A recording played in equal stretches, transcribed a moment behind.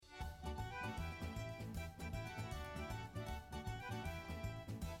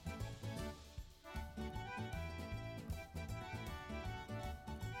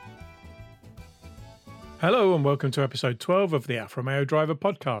Hello and welcome to episode 12 of the Alfa Romeo Driver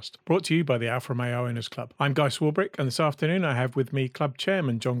Podcast, brought to you by the Alfa Romeo Owners Club. I'm Guy Swarbrick, and this afternoon I have with me Club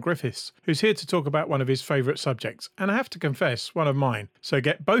Chairman John Griffiths, who's here to talk about one of his favourite subjects, and I have to confess, one of mine. So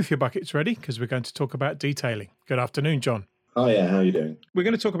get both your buckets ready, because we're going to talk about detailing. Good afternoon, John. Hiya, how are you doing? We're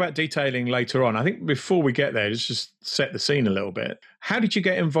going to talk about detailing later on. I think before we get there, let's just set the scene a little bit. How did you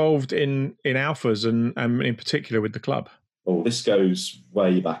get involved in Alfas and in particular with the club? Well, this goes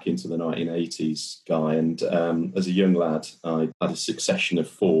way back into the 1980s, Guy, and as a young lad, I had a succession of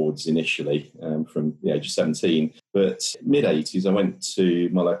Fords initially from the age of 17. But mid-80s, I went to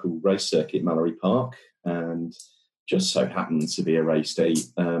my local race circuit, Mallory Park, and just so happened to be a race day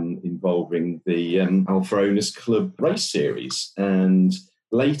involving the Alfa Owners Club race series. And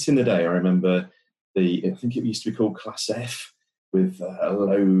late in the day, I remember I think it used to be called Class F, with a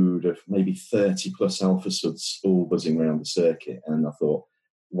load of maybe 30 plus Alfa Suds all buzzing around the circuit. And I thought,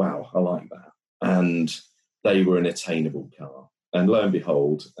 wow, I like that. And they were an attainable car. And lo and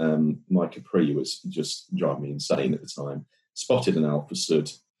behold, my Capri was just driving me insane at the time. Spotted an Alfa Sud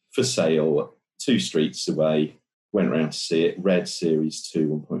for sale 2 streets away, went round to see it, red Series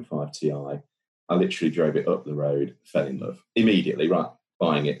 2 1.5 Ti. I literally drove it up the road, fell in love immediately, right?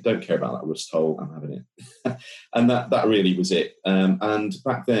 Buying it, don't care about that rust hole, I'm having it. And that really was it. And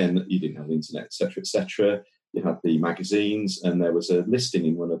back then, you didn't have the internet, etc. You had the magazines, and there was a listing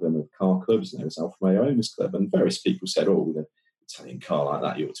in one of them of car clubs, and there was Alfa Romeo Owners Club, and various people said, oh, with an Italian car like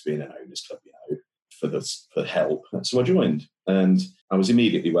that, you ought to be in an owners club, for help. So I joined, and I was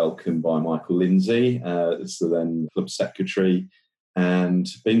immediately welcomed by Michael Lindsay, as the then club secretary, and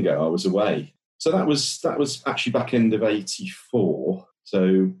bingo, I was away. So that was actually back end of 84.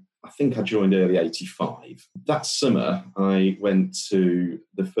 So I think I joined early 85. That summer, I went to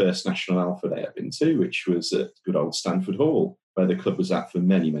the first National Alfa Day I've been to, which was at good old Stanford Hall, where the club was at for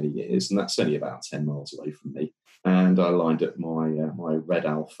many, many years. And that's only about 10 miles away from me. And I lined up my red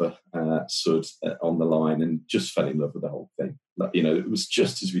Alfa Sud on the line and just fell in love with the whole thing. It was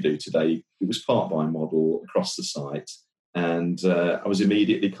just as we do today. It was part by model across the site. And I was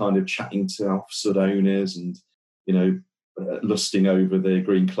immediately kind of chatting to Alfa Sud owners and, lusting over the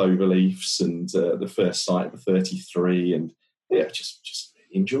green clover leaves and the first sight of the 33, and just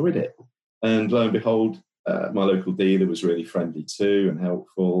really enjoyed it. And lo and behold, my local dealer was really friendly too and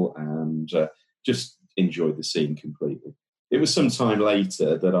helpful, and just enjoyed the scene completely. It was some time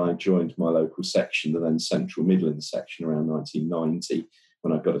later that I joined my local section, the then Central Midlands section, around 1990,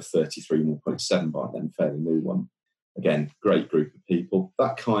 when I got a 33 1.7 by then, fairly new one. Again, great group of people.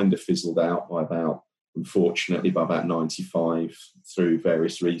 That kind of fizzled out unfortunately, by about 95 through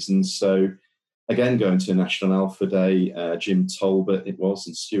various reasons. So again, going to National Alfa Day, Jim Talbot it was,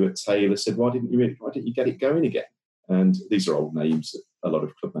 and Stuart Taylor said, why didn't you get it going again? And these are old names that a lot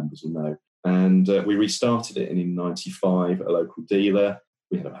of club members will know. And we restarted it, and in 95, a local dealer,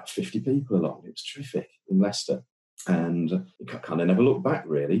 we had about 50 people along. It was terrific in Leicester. And it kind of never looked back,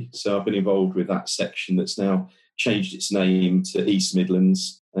 really. So I've been involved with that section that's now changed its name to East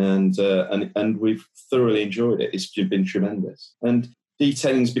Midlands, and we've thoroughly enjoyed it. It's been tremendous. And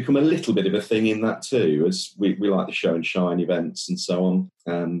detailing's become a little bit of a thing in that too, as we like the show and shine events and so on.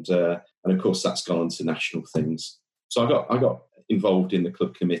 And of course, that's gone on to national things. So I got involved in the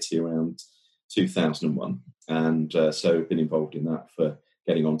club committee around 2001, and so I've been involved in that for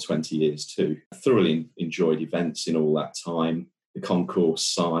getting on 20 years too. I thoroughly enjoyed events in all that time. The concourse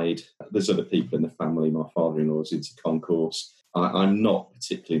side, there's other people in the family. My father-in-law's into concourse. I'm not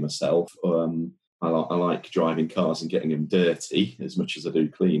particularly myself. I like driving cars and getting them dirty as much as I do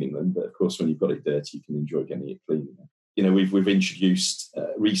cleaning them. But of course, when you've got it dirty, you can enjoy getting it clean. We've introduced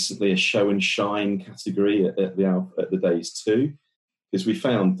recently a show and shine category at the days too, because we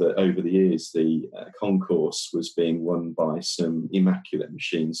found that over the years the concourse was being won by some immaculate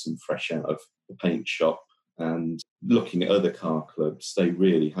machines, some fresh out of the paint shop. And looking at other car clubs, they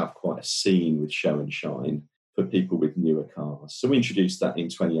really have quite a scene with show and shine for people with newer cars. So we introduced that in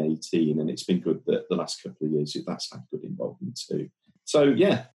 2018, and it's been good that the last couple of years that's had good involvement too. So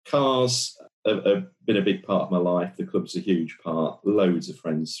yeah, cars have been a big part of my life. The club's a huge part, loads of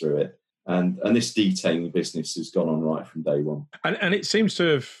friends through it. And this detailing business has gone on right from day one. And it seems to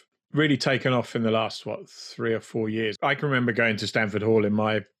have really taken off in the last, 3 or 4 years. I can remember going to Stanford Hall in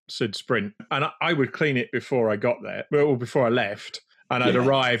my Sud Sprint, and I would clean it before I got there, or before I left, and I'd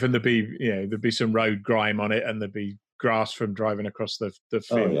arrive and there'd be some road grime on it, and there'd be grass from driving across the field.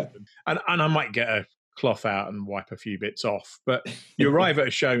 Oh, yeah. And I might get a cloth out and wipe a few bits off. But you arrive at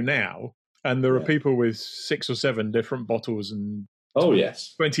a show now, and there are people with 6 or 7 different bottles and 20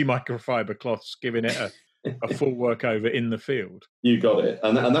 microfiber cloths giving it a full workover in the field. You got it.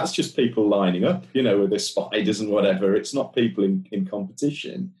 And that's just people lining up, with their spiders and whatever. It's not people in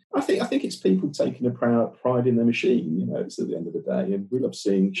competition. I think it's people taking a pride in their machine. It's at the end of the day, and we love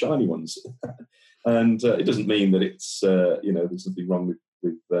seeing shiny ones. And it doesn't mean that it's, there's nothing wrong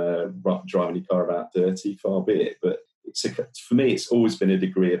with driving your car about dirty, far be it. But for me, it's always been a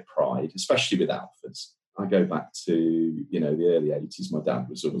degree of pride, especially with Alphas. I go back to, the early 80s. My dad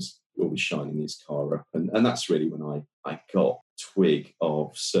was always shining his car up. And that's really when I got twig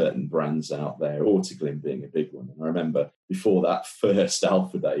of certain brands out there, Autoglym being a big one. And I remember before that first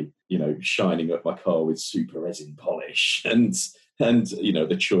Alpha Day, shining up my car with super resin polish and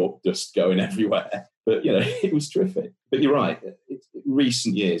the chalk dust going everywhere. But, it was terrific. But you're right.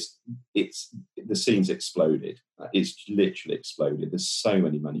 Recent years, the scene's exploded. It's literally exploded. There's so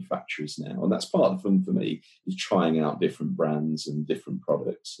many manufacturers now. And that's part of the fun for me, is trying out different brands and different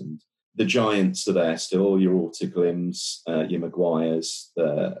products. And the giants are there still, your Autoglyms, your Maguires,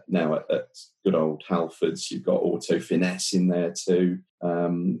 now at good old Halfords. You've got Auto Finesse in there too,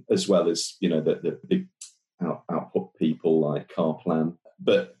 as well as, the big output people like Carplan.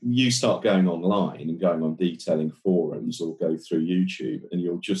 But you start going online and going on detailing forums or go through YouTube and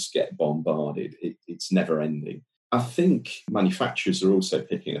you'll just get bombarded. It's never ending. I think manufacturers are also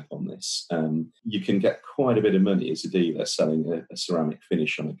picking up on this. You can get quite a bit of money as a dealer selling a ceramic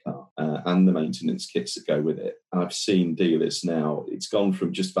finish on a car and the maintenance kits that go with it. I've seen dealers now, it's gone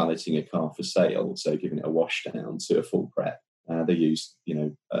from just valeting a car for sale, so giving it a wash down, to a full prep. They use,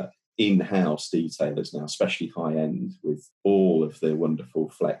 in-house detailers now, especially high-end, with all of the wonderful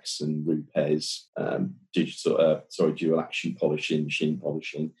flex and repairs, dual action polishing, machine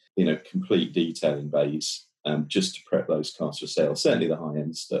polishing, complete detailing bays. Just to prep those cars for sale. Certainly the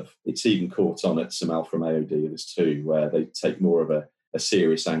high-end stuff. It's even caught on at some Alfa Romeo dealers too, where they take more of a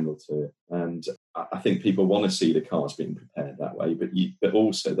serious angle to it. And I think people want to see the cars being prepared that way, but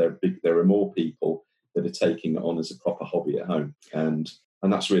also there are more people that are taking it on as a proper hobby at home. And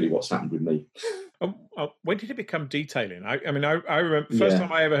that's really what's happened with me. When did it become detailing? I remember first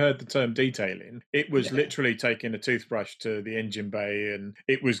time I ever heard the term detailing, it was literally taking a toothbrush to the engine bay, and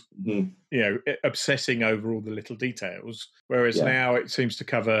it was, obsessing over all the little details. Whereas now it seems to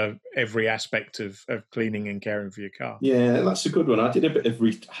cover every aspect of cleaning and caring for your car. Yeah, that's a good one. I did a bit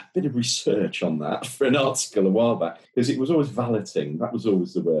of research on that for an article a while back, because it was always valeting. That was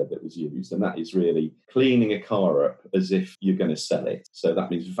always the word that was used, and that is really cleaning a car up as if you're going to sell it. So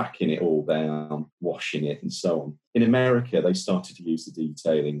that means vacuuming it all down, washing it, and so on. In America, they started to use the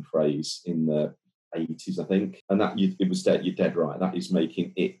detailing phrase in the 80s, I think, and you're dead right. That is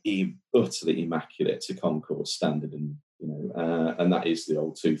making it utterly immaculate to concourse standard, and and that is the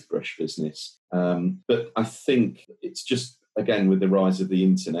old toothbrush business. But I think it's just, again, with the rise of the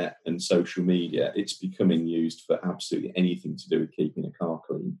internet and social media, it's becoming used for absolutely anything to do with keeping a car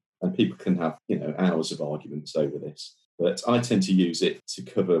clean, and people can have hours of arguments over this. But I tend to use it to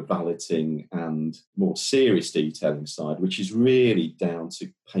cover valeting and more serious detailing side, which is really down to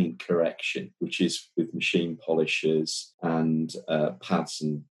paint correction, which is with machine polishers and pads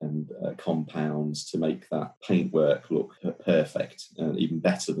and compounds to make that paintwork look perfect and even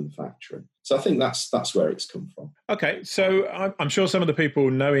better than factory. So I think that's where it's come from. Okay, so I'm sure some of the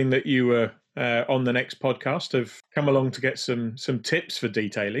people, knowing that you were on the next podcast, have come along to get some tips for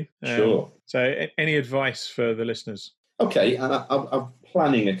detailing. Sure. So any advice for the listeners? Okay, and I'm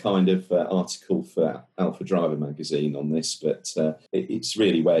planning a kind of article for Alpha Driver magazine on this, but it's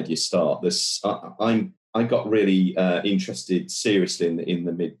really, where do you start? I got really interested seriously in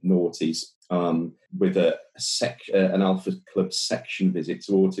the mid-noughties with an Alpha Club section visit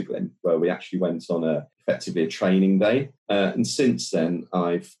to Autoglym, where we actually went on effectively a training day. And since then,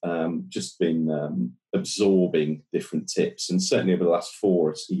 I've just been absorbing different tips, and certainly over the last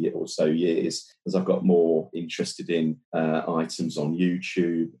 4 or so years, as I've got more interested in items on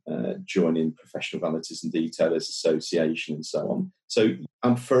YouTube, joining Professional Valeters and Detailers Association and so on. So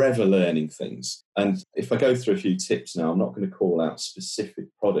I'm forever learning things. And if I go through a few tips now, I'm not going to call out specific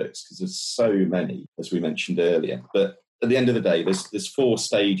products because there's so many, as we mentioned earlier. But at the end of the day, there's 4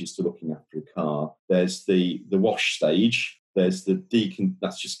 stages to looking after a car. There's the wash stage. There's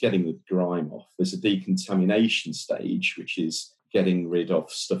that's just getting the grime off. There's a decontamination stage, which is getting rid of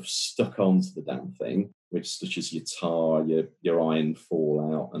stuff stuck onto the damn thing, such as your tar, your iron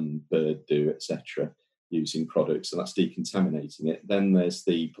fallout and bird dew, etc., using products, and that's decontaminating it. Then there's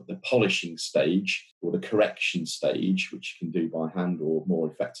the polishing stage, or the correction stage, which you can do by hand or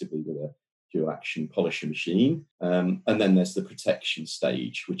more effectively with a dual action polisher machine. And then there's the protection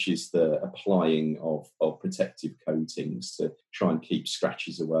stage, which is the applying of protective coatings to try and keep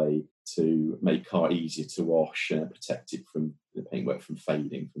scratches away, to make car easier to wash, protect it from the paintwork from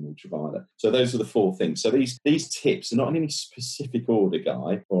fading, from ultraviolet. So those are the 4 things. So these tips are not in any specific order,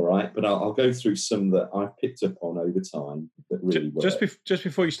 Guy, all right, but I'll go through some that I've picked up on over time that really work. Just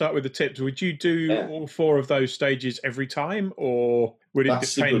before you start with the tips, would you do all 4 of those stages every time, or would it depend?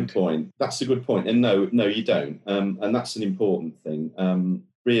 That's a good point. That's a good point. And no, you don't. And that's an important thing.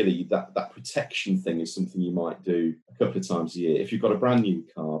 Really, that protection thing is something you might do a couple of times a year. If you've got a brand new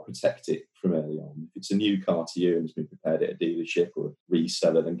car, protect it from early on. If it's a new car to you and has been prepared at a dealership or a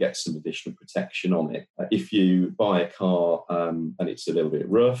reseller, then get some additional protection on it. If you buy a car and it's a little bit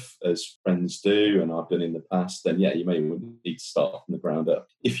rough, as friends do, and I've done in the past, then you may need to start from the ground up.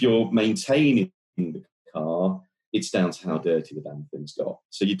 If you're maintaining the car, it's down to how dirty the damn thing's got.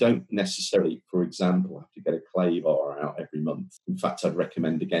 So you don't necessarily, for example, have to get a clay bar out every month. In fact, I'd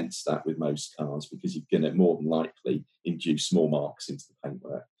recommend against that with most cars, because you're going to more than likely induce small marks into the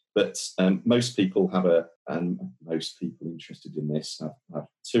paintwork. But most people most people interested in this have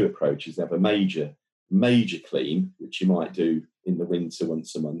 2 approaches. They have a major clean, which you might do in the winter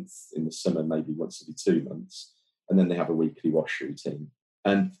once a month, in the summer maybe once every 2 months, and then they have a weekly wash routine.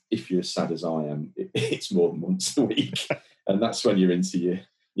 And if you're as sad as I am, it's more than once a week, and that's when you're into your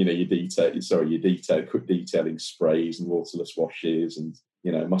quick detailing sprays and waterless washes. And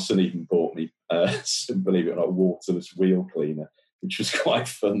my son even bought me some, believe it or not, waterless wheel cleaner, which was quite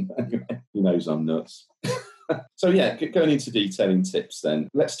fun. Anyway, he knows I'm nuts. So going into detailing tips then,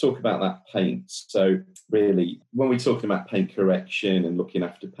 let's talk about that paint. So really, when we're talking about paint correction and looking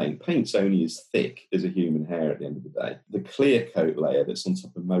after paint's only as thick as a human hair at the end of the day. The clear coat layer that's on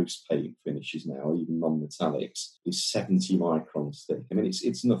top of most paint finishes now, even non-metallics, is 70 microns thick. I mean,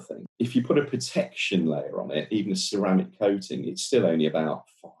 it's nothing. If you put a protection layer on it, even a ceramic coating, it's still only about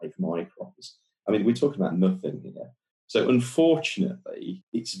 5 microns. I mean, we're talking about nothing here. So unfortunately,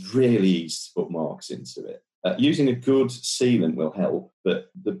 it's really easy to put marks into it. Using a good sealant will help, but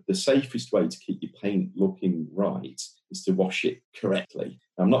the safest way to keep your paint looking right is to wash it correctly.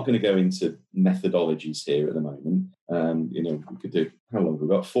 Now, I'm not going to go into methodologies here at the moment. We could do, how long have we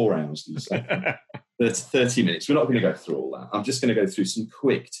got? 4 hours, do you say? That's 30 minutes. We're not going to go through all that. I'm just going to go through some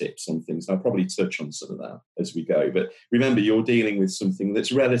quick tips on things. I'll probably touch on some of that as we go. But remember, you're dealing with something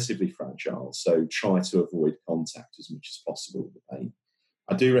that's relatively fragile, so try to avoid contact as much as possible with the paint.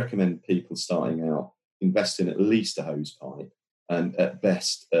 I do recommend people starting out invest in at least a hose pipe and at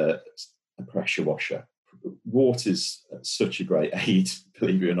best a pressure washer. Water's such a great aid,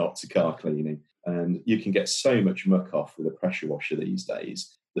 believe it or not, to car cleaning. And you can get so much muck off with a pressure washer these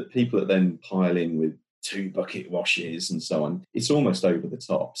days that people are then piling with 2 bucket washes and so on. It's almost over the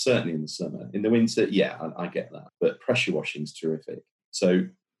top, certainly in the summer. In the winter, I get that. But pressure washing's terrific. So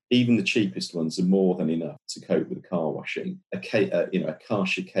even the cheapest ones are more than enough to cope with car washing. A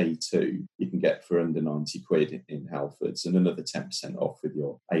Karcher K2 you can get for under 90 quid in Halfords, and another 10% off with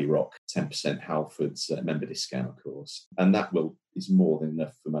your AROC 10% Halfords member discount, of course. And that is more than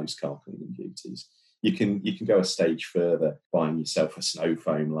enough for most car cleaning duties. You can go a stage further, buying yourself a snow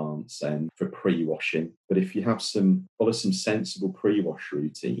foam lance and for pre-washing. But if you follow some sensible pre-wash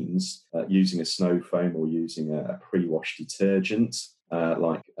routines, using a snow foam or using a pre-wash detergent,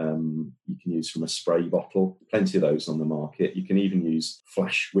 like you can use from a spray bottle. Plenty of those on the market. You can even use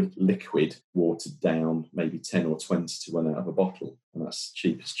flash with liquid watered down, maybe 10 or 20 to 1 out of a bottle. And that's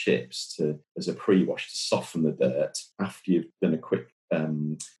cheap as chips as a pre-wash to soften the dirt after you've done a quick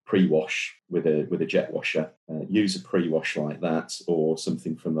pre-wash with a jet washer. Use a pre-wash like that, or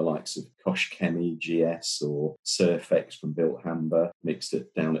something from the likes of Kosh Chemi, GS, or Surfex from Built Hamber, mixed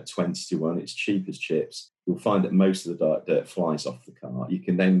it down at 20 to 1. It's cheap as chips. You'll find that most of the dirt flies off the car. You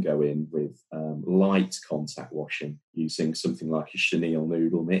can then go in with light contact washing using something like a chenille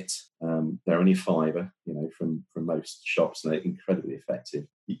noodle mitt. They're only fibre, from most shops, and they're incredibly effective.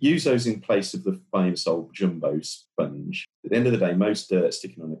 Use those in place of the famous old jumbo sponge. At the end of the day, most dirt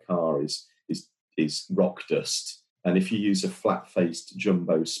sticking on a car is rock dust. And if you use a flat-faced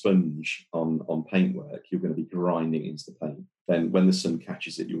jumbo sponge on paintwork, you're going to be grinding into the paint. Then when the sun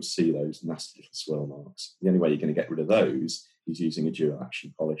catches it, you'll see those nasty little swirl marks. The only way you're going to get rid of those is using a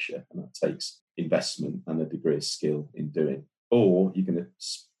dual-action polisher, and that takes investment and a degree of skill in doing. Or you're going to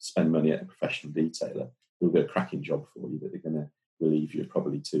spend money at a professional detailer who'll do a cracking job for you, that they're going to relieve you of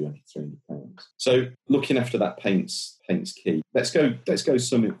probably £200, £300. So looking after that paint's key. Let's go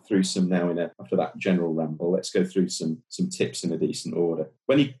through some now after that general ramble. Let's go through some tips in a decent order.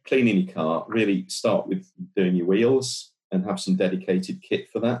 When you're cleaning your car, really start with doing your wheels and have some dedicated kit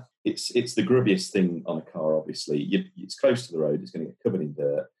for that. it's the grubbiest thing on a car, obviously. It's close to the road, it's going to get covered in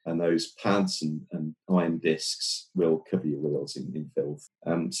dirt, and those pads and iron discs will cover your wheels in filth.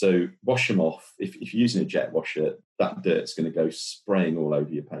 So wash them off. If you're using a jet washer, that dirt's going to go spraying all over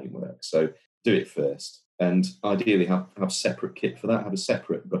your paintwork. So do it first. And ideally have separate kit for that. Have a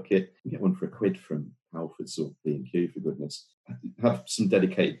separate bucket. You can get one for £1 from Halfords or B&Q, for goodness. Have some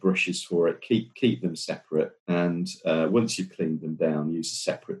dedicated brushes for it. Keep them separate. And once you've cleaned them down, use a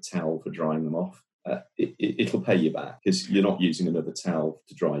separate towel for drying them off. It'll pay you back because you're not using another towel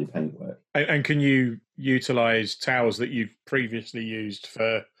to dry your paintwork. And can you utilise towels that you've previously used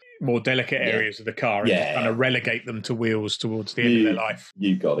for more delicate areas of the car and just kind of relegate them to wheels towards the end of their life?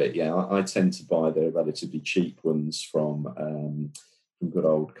 You got it, yeah. I tend to buy the relatively cheap ones from good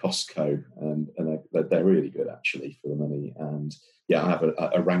old Costco, and they're really good, actually, for the money. And I have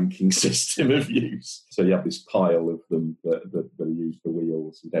a ranking system of use. So you have this pile of them that are used for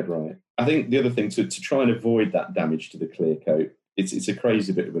wheels. You're dead right. I think the other thing to try and avoid that damage to the clear coat, it's a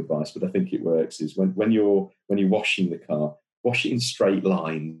crazy bit of advice, but I think it works, is when you're washing the car, wash it in straight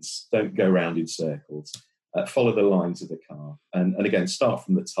lines. Don't go around in circles. Follow the lines of the car. And again, start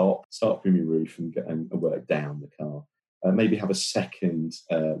from the top, start from your roof and work down the car. Maybe have a second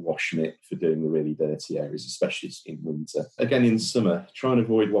wash mitt for doing the really dirty areas, especially in winter. Again, in summer, try and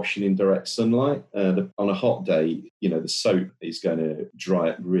avoid washing in direct sunlight. On a hot day, the soap is going to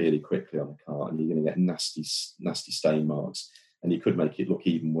dry up really quickly on the car, and you're going to get nasty stain marks. And you could make it look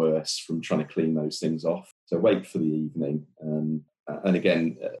even worse from trying to clean those things off. So wait for the evening. And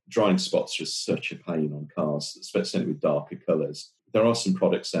again, drying spots are such a pain on cars, especially with darker colours. There are some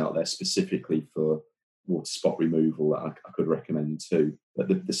products out there specifically for water spot removal that I could recommend too.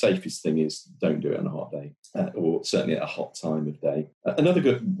 But the safest thing is don't do it on a hot day, or certainly at a hot time of day. Another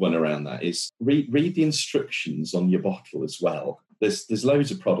good one around that is read the instructions on your bottle as well. There's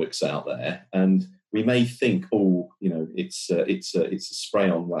loads of products out there, and we may think, it's a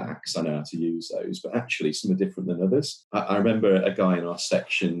spray-on wax. I know how to use those, but actually some are different than others. I remember a guy in our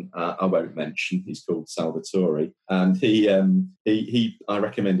section, I won't mention, he's called Salvatore, and I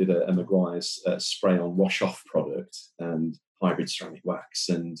recommended a Maguire's spray-on wash-off product and hybrid ceramic wax,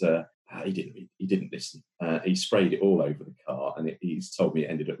 and he didn't listen. He sprayed it all over the car, and he's told me it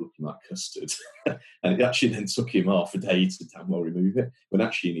ended up looking like custard. And it actually then took him half a day to damn well remove it, when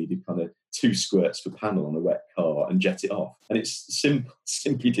actually he needed kind of 2 squirts per panel on a wet car and jet it off. And it's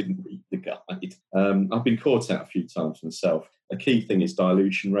simply didn't read the guide. I've been caught out a few times myself. A key thing is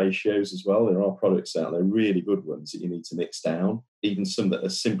dilution ratios as well. There are products out there, really good ones, that you need to mix down. Even some that are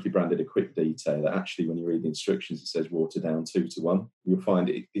simply branded a quick detail, that actually when you read the instructions it says water down 2:1. You'll find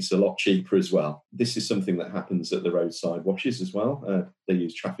it's a lot cheaper as well. This is something that happens at the roadside washes as well. They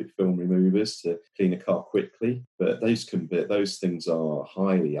use traffic film removers to clean a car quickly, but those things are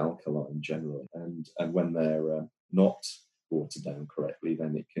highly alkaline generally, and when they're not watered down correctly,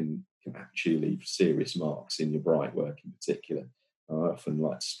 then it can actually leave serious marks in your bright work in particular. I often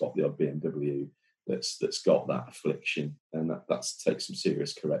like to spot the odd BMW that's got that affliction, and that takes some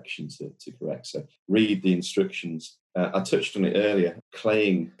serious correction to correct. So read the instructions. I touched on it earlier.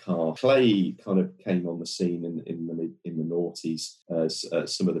 Claying car. Clay kind of came on the scene in the noughties as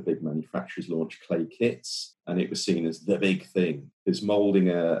some of the big manufacturers launched clay kits, and it was seen as the big thing. Because moulding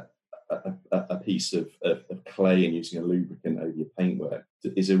a piece of clay and using a lubricant over your paintwork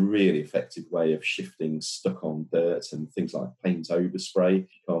is a really effective way of shifting stuck-on dirt and things like paint overspray. If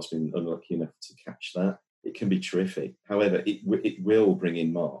your car's been unlucky enough to catch that, it can be terrific. However, it will bring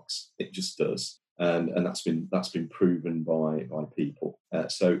in marks. It just does. And that's been proven by people.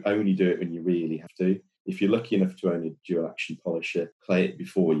 So only do it when you really have to. If you're lucky enough to own a dual action polisher, clay it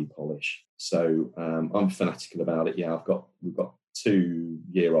before you polish. So I'm fanatical about it. Yeah, we've got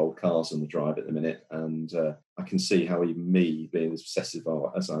 2-year-old cars on the drive at the minute, and I can see how even me, being as obsessive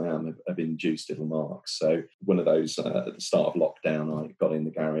as I am, have induced little marks. So one of those at the start of lockdown, I got in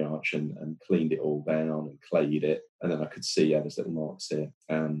the garage and cleaned it all down and clayed it, and then I could see there's little marks here,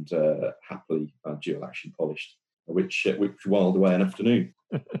 and happily I dual action polished, which whiled away an afternoon.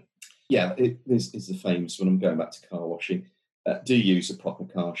 Yeah, this is the famous one. I'm going back to car washing. Do use a proper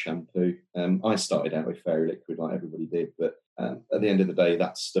car shampoo. I started out with Fairy Liquid like everybody did, but at the end of the day,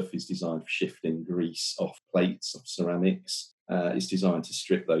 that stuff is designed for shifting grease off plates, off ceramics. It's designed to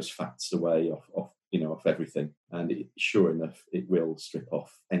strip those fats away off everything. And sure enough, it will strip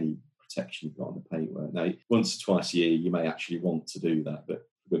off any protection you've got on the paintwork. Now, once or twice a year, you may actually want to do that, but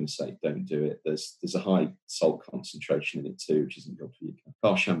for goodness sake, don't do it. There's a high salt concentration in it too, which isn't good for you.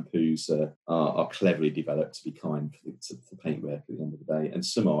 Car shampoos are cleverly developed to be kind to the paintwork at the end of the day, and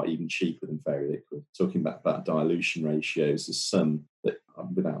some are even cheaper than Fairy Liquid. Talking about dilution ratios, there's some that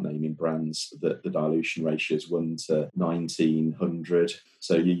without naming brands, that the dilution ratio is 1 to 1900.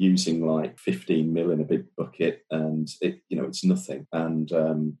 So you're using like 15 mil in a big bucket, and it's nothing. And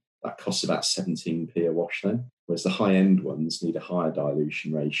that costs about 17p a wash then. Whereas the high-end ones need a higher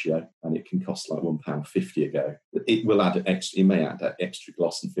dilution ratio, and it can cost like £1.50 a go. It will add extra. It may add extra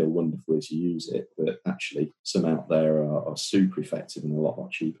gloss and feel wonderful as you use it, but actually, some out there are super effective and a lot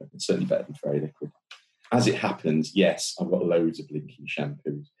cheaper. It's certainly better than Fairy Liquid. As it happens, yes, I've got loads of blinking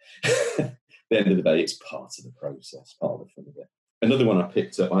shampoos. At the end of the day, it's part of the process, part of the fun of it. Another one I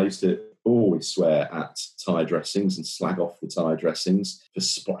picked up, I used to always swear at tyre dressings and slag off the tyre dressings for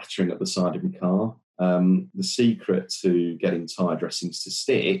splattering at the side of your car. The secret to getting tyre dressings to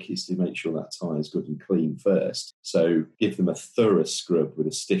stick is to make sure that tyre is good and clean first. So give them a thorough scrub with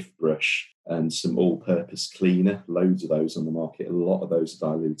a stiff brush and some all-purpose cleaner. Loads of those on the market. A lot of those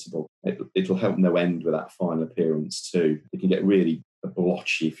are dilutable. It'll help no end with that final appearance too. It can get really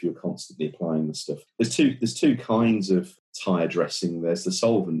blotchy if you're constantly applying the stuff. There's two kinds of tyre dressing. There's the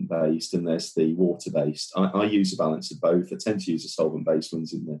solvent-based and there's the water-based. I use a balance of both. I tend to use the solvent-based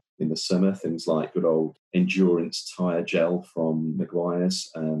ones in the summer, things like good old endurance tyre gel from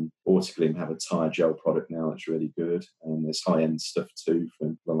Maguire's. Autoglym have a tyre gel product now that's really good, and there's high-end stuff too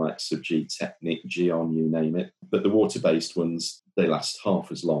from the likes of G-Technic, Gion, you name it. But the water-based ones, they last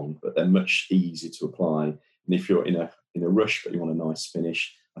half as long, but they're much easier to apply. And if you're in a rush but you want a nice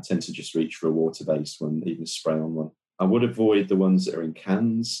finish, I tend to just reach for a water-based one, even a spray-on one. I would avoid the ones that are in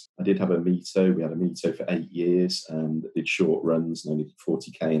cans. I did have a Mito. We had a Mito for 8 years and did short runs and only did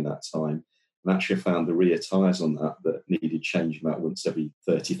 40k in that time. And actually I found the rear tyres on that needed changing about once every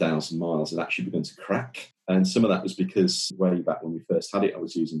 30,000 miles had actually begun to crack. And some of that was because way back when we first had it, I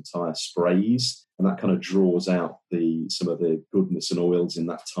was using tyre sprays, and that kind of draws out some of the goodness and oils in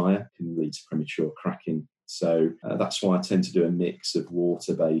that tyre, can lead to premature cracking. So that's why I tend to do a mix of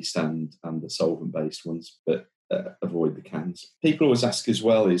water-based and the solvent-based ones, but avoid the cans. People always ask as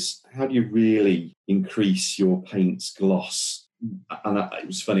well is, how do you really increase your paint's gloss? And it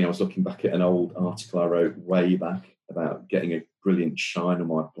was funny, I was looking back at an old article I wrote way back about getting a brilliant shine on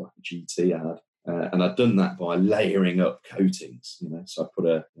my black GT I had. And I'd done that by layering up coatings, So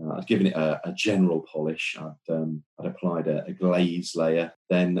I'd given it a general polish. I'd applied a glaze layer,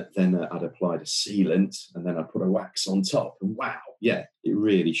 then I'd applied a sealant, and then I'd put a wax on top. And wow, yeah, it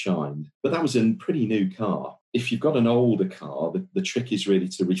really shined. But that was a pretty new car. If you've got an older car, the trick is really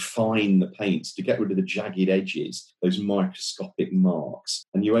to refine the paints, to get rid of the jagged edges, those microscopic marks.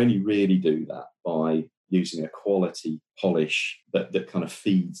 And you only really do that by using a quality polish that kind of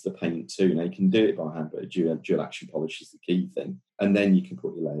feeds the paint too. Now, you can do it by hand, but a dual action polish is the key thing. And then you can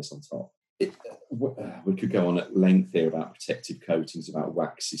put your layers on top. We could go on at length here about protective coatings, about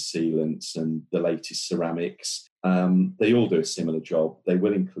waxes, sealants, and the latest ceramics. They all do a similar job. They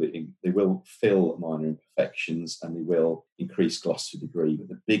will fill minor imperfections, and they will increase gloss to a degree. But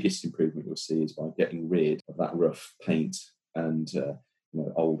the biggest improvement you'll see is by getting rid of that rough paint and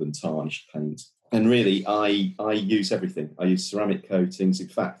old and tarnished paint. And really, I use everything. I use ceramic coatings. In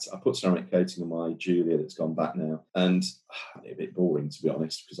fact, I put ceramic coating on my Julia that's gone back now. And a bit boring, to be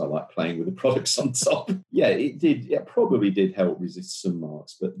honest, because I like playing with the products on top. Yeah, it probably did help resist some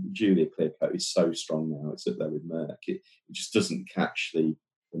marks, but the Julia clear coat is so strong now. It's up there with Merc. It just doesn't catch the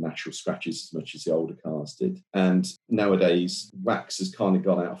natural scratches as much as the older cars did. And nowadays, wax has kind of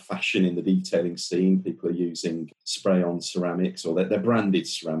gone out of fashion in the detailing scene. People are using spray-on ceramics, or they're branded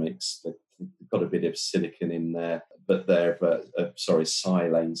ceramics. They've got a bit of silicon in there, but they're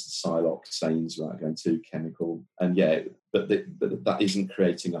silanes and siloxanes without going too chemical. And yeah, but that isn't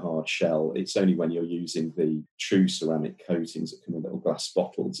creating a hard shell. It's only when you're using the true ceramic coatings that come in little glass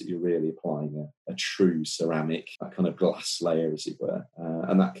bottles that you're really applying a true ceramic, that kind of glass layer, as it were.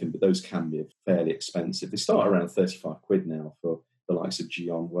 And those can be fairly expensive. They start around 35 quid now for the likes of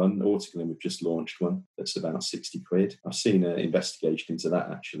Gion one. Autoglym have just launched one that's about 60 quid. I've seen an investigation into that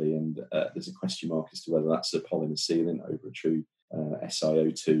actually, and there's a question mark as to whether that's a polymer sealant over a true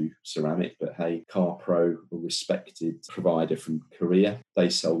SiO2 ceramic. But hey, CarPro, a respected provider from Korea, they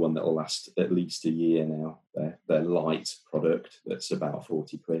sell one that will last at least a year now. Their light product that's about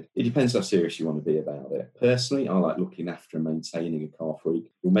 40 quid. It depends how serious you want to be about it. Personally, I like looking after and maintaining a car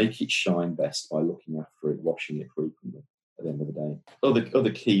freak. You'll make it shine best by looking after it, washing it frequently. At the end of the day,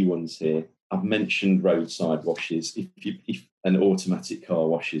 other key ones here. I've mentioned roadside washes. If an automatic car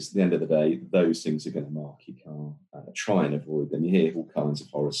washes, at the end of the day, those things are going to mark your car. Try and avoid them. You hear all kinds of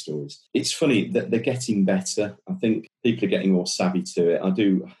horror stories. It's funny that they're getting better. I think people are getting more savvy to it.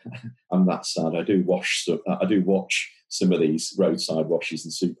 I'm that sad. I do watch some of these roadside washes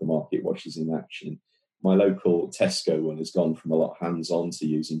and supermarket washes in action. My local Tesco one has gone from a lot hands-on to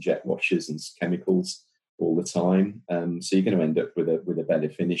using jet washers and chemicals all the time. So you're going to end up with a better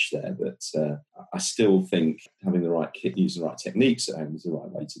finish there. But I still think having the right kit, using the right techniques at home is the right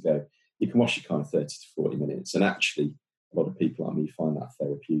way to go. You can wash your car in 30 to 40 minutes. And actually, a lot of people like me find that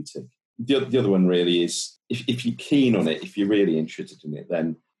therapeutic. The other one really is, if you're keen on it, if you're really interested in it,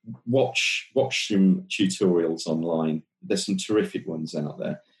 then watch some tutorials online. There's some terrific ones out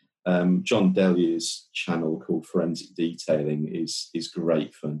there. John Dellier's channel called Forensic Detailing is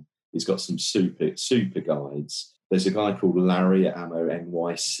great fun. He's got some super guides. There's a guy called Larry at Ammo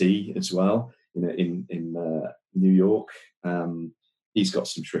NYC as well, in New York. He's got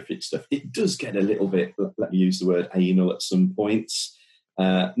some terrific stuff. It does get a little bit, let me use the word, anal at some points.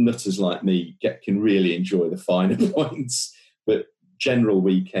 Nutters like me can really enjoy the finer points, but general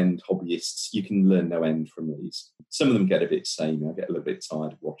weekend hobbyists, you can learn no end from these. Some of them get a bit samey. I get a little bit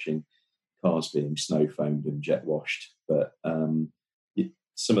tired of watching cars being snow foamed and jet washed, but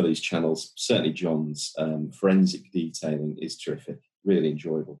some of these channels, certainly John's Forensic Detailing is terrific, really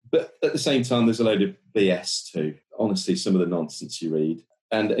enjoyable. But at the same time, there's a load of BS too. Honestly, some of the nonsense you read.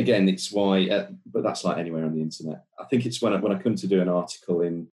 And again, it's why, but that's like anywhere on the internet. I think it's when I come to do an article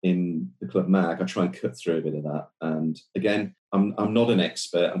in the Club Mag, I try and cut through a bit of that. And again, I'm not an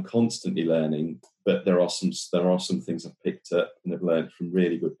expert. I'm constantly learning, but there are some things I've picked up and I've learned from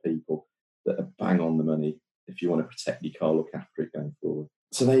really good people that are bang on the money if you want to protect your car, look after it going forward.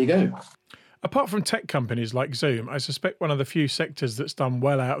 So there you go. Apart from tech companies like Zoom, I suspect one of the few sectors that's done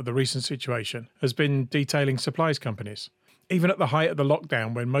well out of the recent situation has been detailing supplies companies. Even at the height of the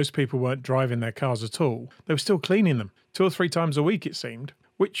lockdown, when most people weren't driving their cars at all, they were still cleaning them 2 or 3 times a week, it seemed.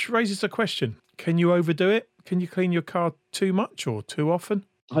 Which raises the question, can you overdo it? Can you clean your car too much or too often?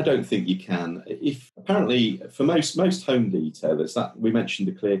 I don't think you can. If apparently for most home detailers, that we mentioned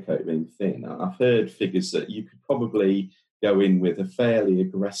the clear coat being thin, I've heard figures that you could probably go in with a fairly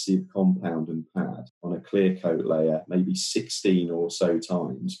aggressive compound and pad on a clear coat layer, maybe 16 or so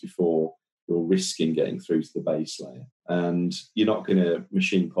times before you're risking getting through to the base layer. And you're not going to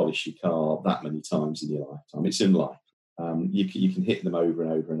machine polish your car that many times in your lifetime. It's unlikely. You can hit them over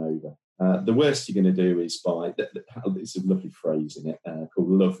and over and over. The worst you're going to do is it's a lovely phrase in it called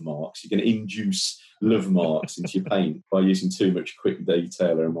love marks. You're going to induce love marks into your paint by using too much quick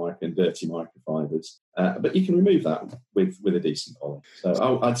detailer and dirty microfibers. But you can remove that with a decent polish.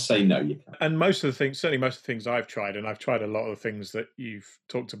 So I'd say no, you can't. And most of the things I've tried, and I've tried a lot of the things that you've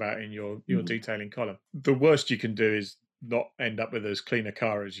talked about in your detailing column, the worst you can do is not end up with as clean a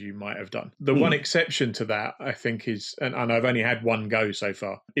car as you might have done. The one exception to that, I think, is, and I've only had one go so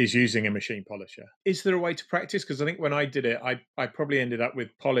far, is using a machine polisher. Is there a way to practice? Because I think when I did it, I probably ended up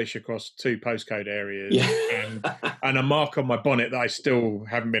with polish across 2 postcode areas and a mark on my bonnet that I still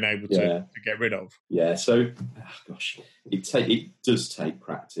haven't been able to get rid of. Yeah, so, it does take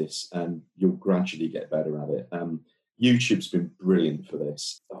practice and you'll gradually get better at it. YouTube's been brilliant for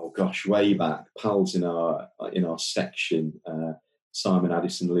this. Oh gosh, way back, pals in our section, Simon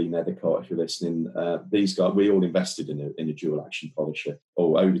Addison, Lee Nethercott, if you're listening, these guys, we all invested in a dual action polisher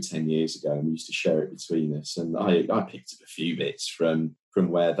over 10 years ago, and we used to share it between us. And I picked up a few bits from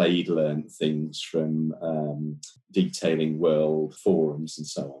where they'd learned things from detailing world forums and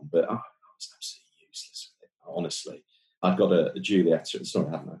so on. But I was absolutely useless with it, honestly. I'd got a Giulietta, sorry,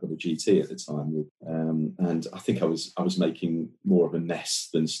 I haven't. I got a GT at the time, and I think I was making more of a mess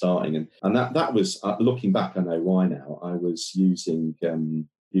than starting, and that was looking back, I know why now. I was using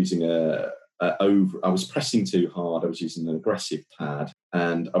I was pressing too hard. I was using an aggressive pad,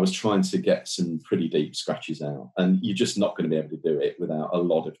 and I was trying to get some pretty deep scratches out. And you're just not going to be able to do it without a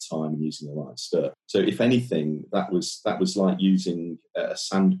lot of time and using the right stuff. So, if anything, that was like using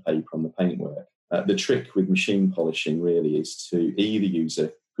sandpaper on the paintwork. The trick with machine polishing really is to either use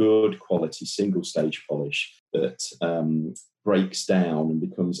a good quality single stage polish that breaks down and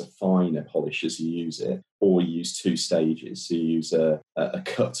becomes a finer polish as you use it, or you use 2 stages. So you use a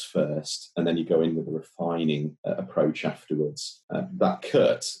cut first, and then you go in with a refining approach afterwards. That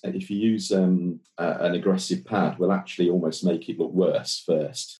cut, if you use an aggressive pad, will actually almost make it look worse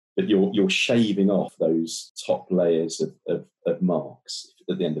first. But you're shaving off those top layers of marks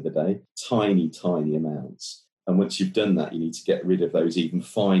at the end of the day, tiny amounts. And once you've done that, you need to get rid of those even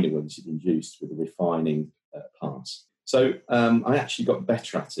finer ones you've induced with a refining pass. So I actually got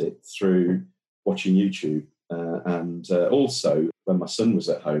better at it through watching YouTube, and also when my son was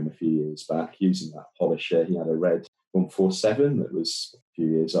at home a few years back using that polisher. He had a red 147 that was a few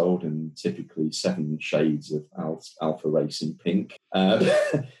years old and typically 7 shades of alpha racing pink.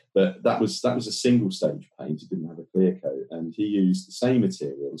 But that was a single stage paint. It didn't have a clear coat, and he used the same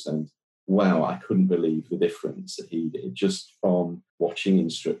materials. And wow, I couldn't believe the difference that he did just from watching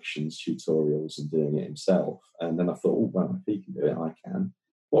instructions, tutorials, and doing it himself. And then I thought, oh, wow, if he can do it, I can.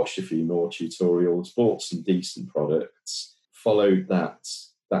 Watched a few more tutorials, bought some decent products, followed that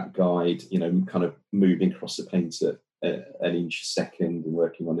guide, kind of moving across the paint at an inch a second and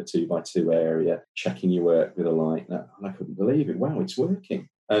working on a 2x2 area, checking your work with a light. And I couldn't believe it. Wow, it's working.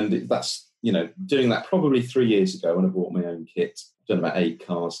 And that's, doing that probably 3 years ago when I bought my own kit. I've done about 8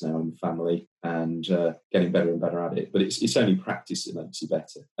 cars now in the family and getting better and better at it. But it's only practice that makes you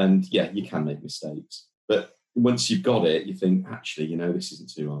better. And yeah, you can make mistakes. But once you've got it, you think, actually, this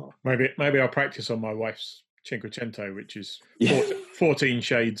isn't too hard. Maybe I'll practice on my wife's Cinquecento, which is 14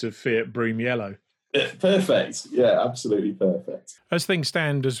 shades of Fiat Broom Yellow. Yeah, perfect. Yeah, absolutely perfect. As things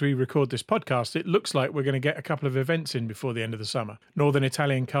stand, as we record this podcast, it looks like we're going to get a couple of events in before the end of the summer. Northern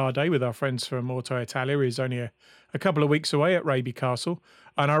Italian Car Day with our friends from Auto Italia is only a couple of weeks away at Raby Castle,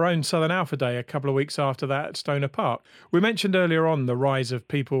 and our own Southern Alpha Day a couple of weeks after that at Stoner Park. We mentioned earlier on the rise of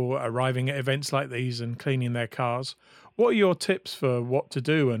people arriving at events like these and cleaning their cars. What are your tips for what to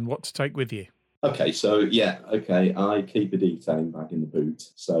do and what to take with you? Okay, so I keep a detailing bag in the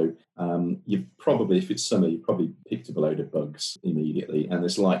boot. So you probably, if it's summer, you probably picked up a load of bugs immediately, and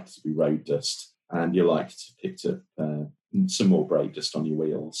there's likely to be road dust, and you're likely to pick up some more brake dust on your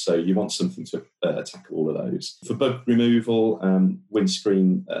wheels. So you want something to tackle all of those. For bug removal,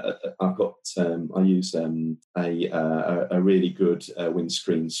 windscreen, I use a really good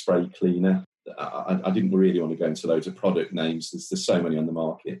windscreen spray cleaner. I didn't really want to go into loads of product names. There's so many on the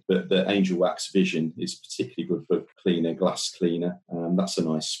market, but the Angel Wax Vision is particularly good bug cleaner, glass cleaner. That's a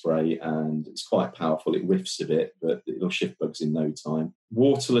nice spray and it's quite powerful. It whiffs a bit, but it'll shift bugs in no time.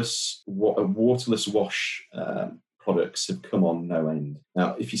 Waterless wash products have come on no end.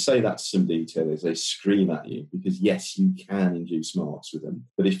 Now, if you say that to some detailers, they scream at you because yes, you can induce marks with them.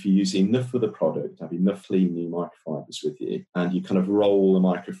 But if you use enough of the product, have enough clean new microfibers with you, and you kind of roll the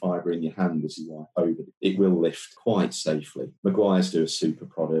microfiber in your hand as you wipe over it will lift quite safely. Maguire's do a super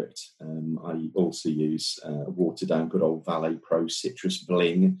product. I also use watered down good old Valet Pro Citrus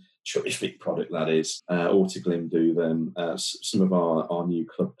Bling. Terrific product that is. Autoglim do them. Some of our new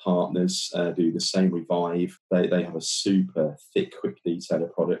club partners do the same. Revive. They have a super thick, quick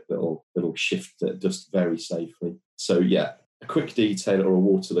detailer product that'll shift dust very safely. So yeah, a quick detailer or a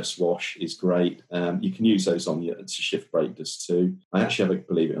waterless wash is great. You can use those on to shift brake dust too. I actually have,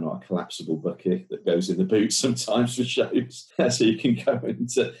 believe it or not, a collapsible bucket that goes in the boot sometimes for shows. So you can go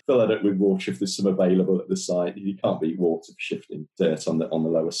and fill that up with water if there's some available at the site. You can't beat water for shifting dirt on the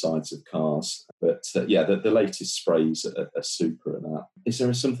lower sides of cars. But the latest sprays are super at that. Is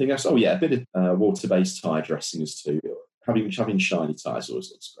there something else? Oh yeah, a bit of water-based tyre dressings too. Having shiny tyres always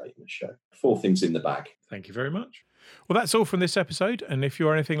looks great in a show. 4 things in the bag. Thank you very much. Well, that's all from this episode. And if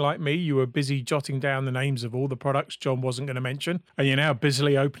you're anything like me, you were busy jotting down the names of all the products John wasn't going to mention, and you're now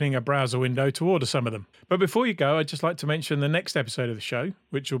busily opening a browser window to order some of them. But before you go, I'd just like to mention the next episode of the show,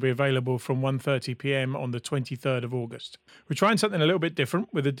 which will be available from 1:30 p.m. on the 23rd of August. We're trying something a little bit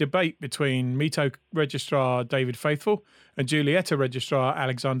different with a debate between Mito Registrar David Faithful and Giulietta Registrar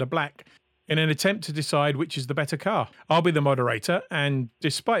Alexander Black, in an attempt to decide which is the better car. I'll be the moderator, and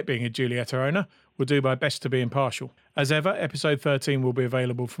despite being a Giulietta owner, will do my best to be impartial. As ever, episode 13 will be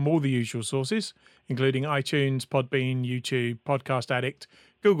available from all the usual sources, including iTunes, Podbean, YouTube, Podcast Addict,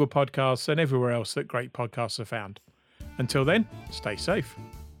 Google Podcasts, and everywhere else that great podcasts are found. Until then, stay safe.